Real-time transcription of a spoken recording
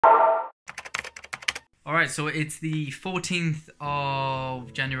Alright, so it's the 14th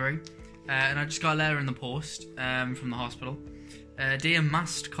of January, and I just got a letter in the post from the hospital. Dear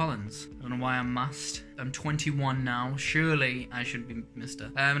Masked Collins, I don't know why I'm masked. I'm 21 now, surely I should be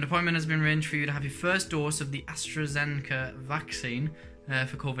Mr. An appointment has been arranged for you to have your first dose of the AstraZeneca vaccine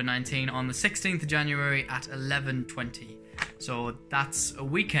for COVID-19 on the 16th of January at 11:20. So that's a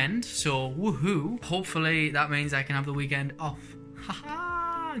weekend, so woohoo. Hopefully that means I can have the weekend off. Haha!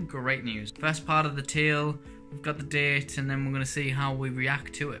 Great news. First part of the tale, we've got the date, and then we're going to see how we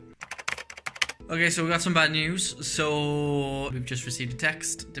react to it. Okay, so we got some bad news. So we've just received a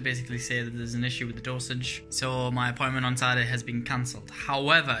text to basically say that there's an issue with the dosage. So my appointment on Saturday has been cancelled.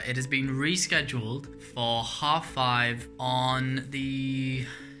 However, it has been rescheduled for 5:30 on the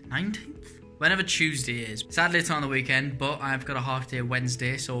 19th? Whenever Tuesday is. Sadly, it's on the weekend, but I've got a half day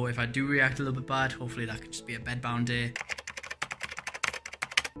Wednesday, so if I do react a little bit bad, hopefully that could just be a bedbound day.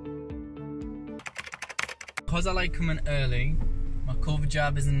 Because I like coming early, my COVID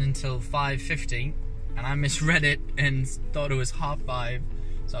jab isn't until 5:50, and I misread it and thought it was 5:30,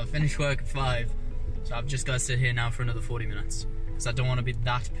 so I finished work at 5, so I've just got to sit here now for another 40 minutes, because I don't want to be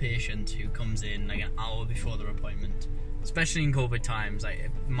that patient who comes in like an hour before their appointment, especially in COVID times. Like,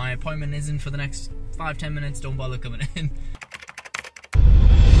 if my appointment isn't for the next 5-10 minutes, don't bother coming in.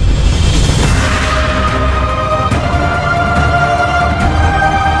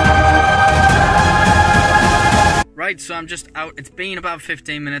 Right, so I'm just out. It's been about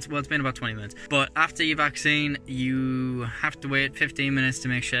 15 minutes. Well, it's been about 20 minutes. But after your vaccine, you have to wait 15 minutes to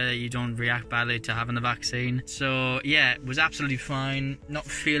make sure that you don't react badly to having the vaccine. So, yeah, it was absolutely fine. Not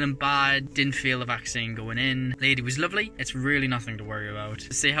feeling bad. Didn't feel the vaccine going in. Lady was lovely. It's really nothing to worry about.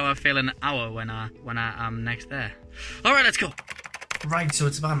 See how I feel in an hour when I am next there. All right, let's go. Right, so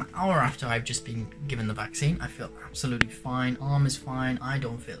it's about an hour after I've just been given the vaccine. I feel absolutely fine. Arm is fine. I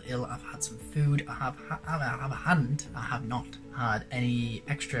don't feel ill. I've had some food. I have not had any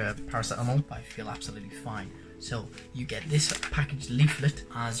extra paracetamol, but I feel absolutely fine. So you get this packaged leaflet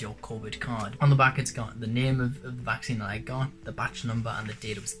as your COVID card. On the back, it's got the name of the vaccine that I got, the batch number, and the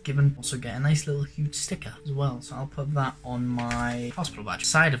date it was given. Also get a nice little huge sticker as well. So I'll put that on my hospital badge.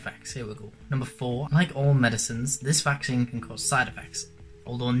 Side effects, here we go. Number 4, like all medicines, this vaccine can cause side effects,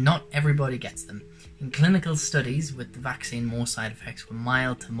 although not everybody gets them. In clinical studies with the vaccine, most side effects were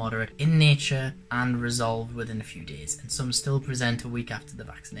mild to moderate in nature and resolved within a few days, and some still present a week after the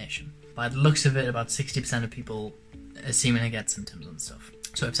vaccination. By the looks of it, about 60% of people seeming to get symptoms and stuff.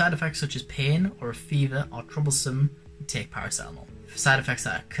 So if side effects such as pain or a fever are troublesome, take paracetamol. Side effects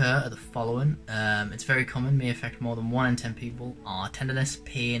that occur are the following. It's very common, may affect more than 1 in 10 people, are tenderness,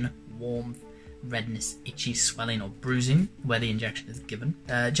 pain, warmth, redness, itchy, swelling or bruising where the injection is given,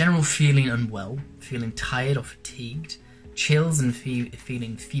 general feeling unwell, feeling tired or fatigued, chills and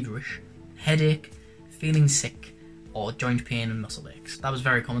feeling feverish, headache, feeling sick, or joint pain and muscle aches. That was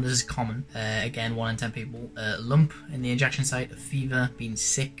very common. This is common. Again, 1 in 10 people. Lump in the injection site, a fever, being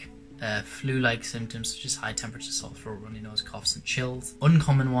sick, flu-like symptoms such as high temperature, sore throat, runny nose, coughs and chills.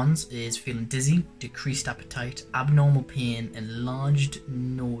 Uncommon ones is feeling dizzy, decreased appetite, abnormal pain, enlarged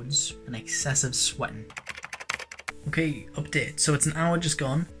nodes, and excessive sweating. Okay, update. So it's an hour just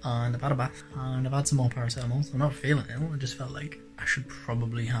gone, and I've had a bath, and I've had some more paracetamol. So I'm not feeling ill, I just felt like I should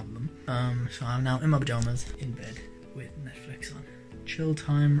probably have them. So I'm now in my pajamas, in bed, with Netflix on. Chill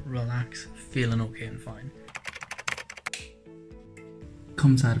time, relax, feeling okay and fine.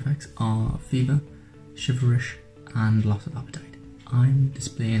 Common side effects are fever, shiverish, and loss of appetite. I'm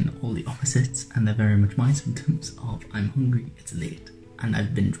displaying all the opposites, and they're very much my symptoms of I'm hungry, it's late, and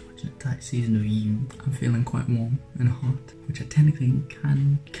I've binge watched an entire season of You. I'm feeling quite warm and hot, which I technically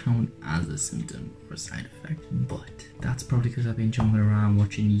can count as a symptom or a side effect, but that's probably because I've been jumping around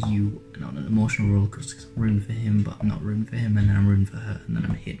watching You and on an emotional roller coaster because I'm rooting for him, but I'm not rooting for him, and then I'm rooting for her, and then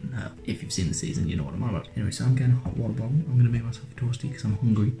I'm hating her. If you've seen the season, you know what I'm on about. Anyway, so I'm getting a hot water bottle. I'm going to make myself a toasty because I'm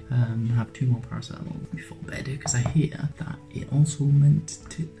hungry. Have 2 more paracetamol before bed because I hear that it also meant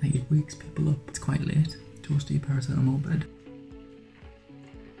to, like, it wakes people up. It's quite late. Toasty, paracetamol, bed.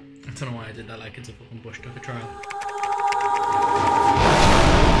 I don't know why I did that like it's a fucking bush tucker trial.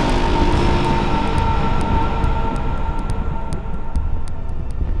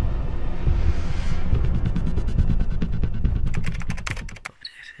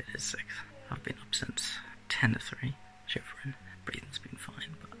 It is 6. I've been up since 10 to 3, shivering. Breathing's been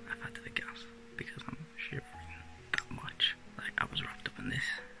fine, but I've had to the gas because I'm shivering that much. Like, I was wrapped up in this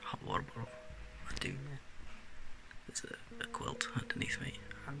hot water bottle. There's a quilt underneath me,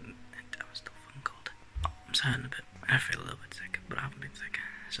 and I was still fucking cold. Oh, I'm hurting a bit. I feel a little bit sick, but I haven't been sick.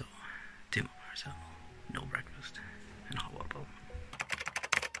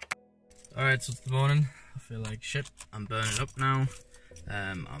 Alright, so it's the morning. I feel like shit. I'm burning up now.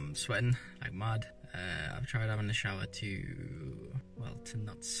 I'm sweating like mad. I've tried having a shower to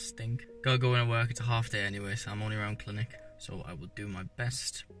not stink. Gotta go into work, it's a half day anyway, so I'm only around clinic. So I will do my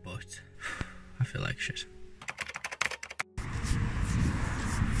best, but I feel like shit.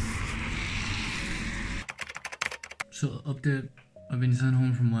 So update, I've been sent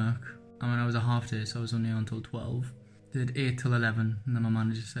home from work. I mean, I was a half day, so I was only on till 12. Did 8 till 11, and then my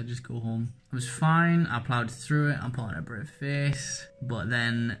manager said just go home. I was fine, I ploughed through it, I'm putting a brave face, but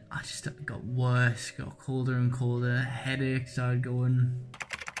then I just got worse, got colder and colder, headache started going.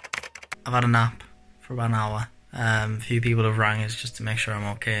 I've had a nap for about an hour. A few people have rang us just to make sure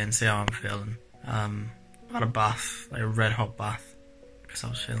I'm okay and see how I'm feeling. I've had a bath, like a red hot bath, because I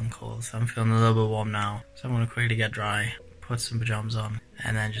was feeling cold, so I'm feeling a little bit warm now. So I'm gonna quickly get dry, put some pajamas on,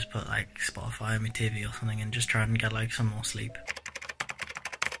 and then just put like Spotify on my TV or something and just try and get like some more sleep.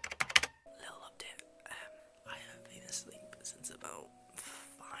 Little update, I have been asleep since about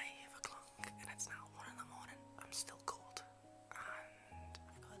 5 o'clock and it's now 1 in the morning. I'm still cold and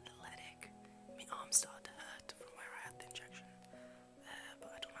I've got a little headache. My arm started to hurt from where I had the injection, but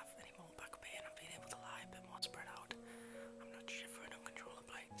I don't have any more back pain. I've been able to lie a bit more spread out. I'm not shivering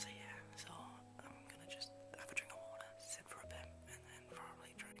uncontrollably, so yeah, so I'm gonna just have a drink of water, sit for a bit, and then probably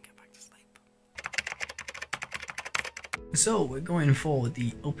try to get back to sleep. So we're going for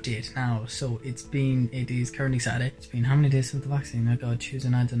the update now. So it is currently Saturday. It's been how many days since the vaccine? I got Tuesday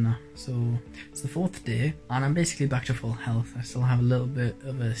night, didn't I? So it's the 4th day and I'm basically back to full health. I still have a little bit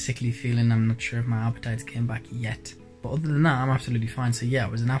of a sickly feeling. I'm not sure if my appetites came back yet. But other than that, I'm absolutely fine. So yeah,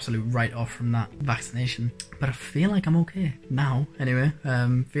 it was an absolute write-off from that vaccination. But I feel like I'm okay now. Anyway,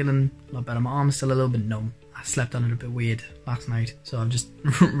 feeling a lot better. My arm's still a little bit numb. I slept on it a bit weird last night. So I've just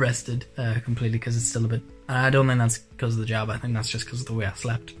rested completely because it's still a bit... And I don't think that's because of the jab. I think that's just because of the way I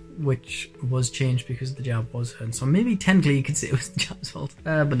slept, which was changed because the jab was hurt. So maybe technically you could say it was the jab's fault.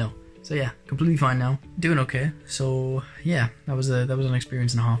 But no. So yeah, completely fine now. Doing okay. So yeah, that was an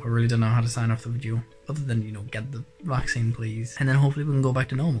experience and a half. I really don't know how to sign off the video. Other than, you know, get the vaccine please. And then hopefully we can go back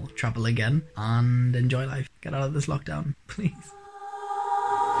to normal. Travel again and enjoy life. Get out of this lockdown, please.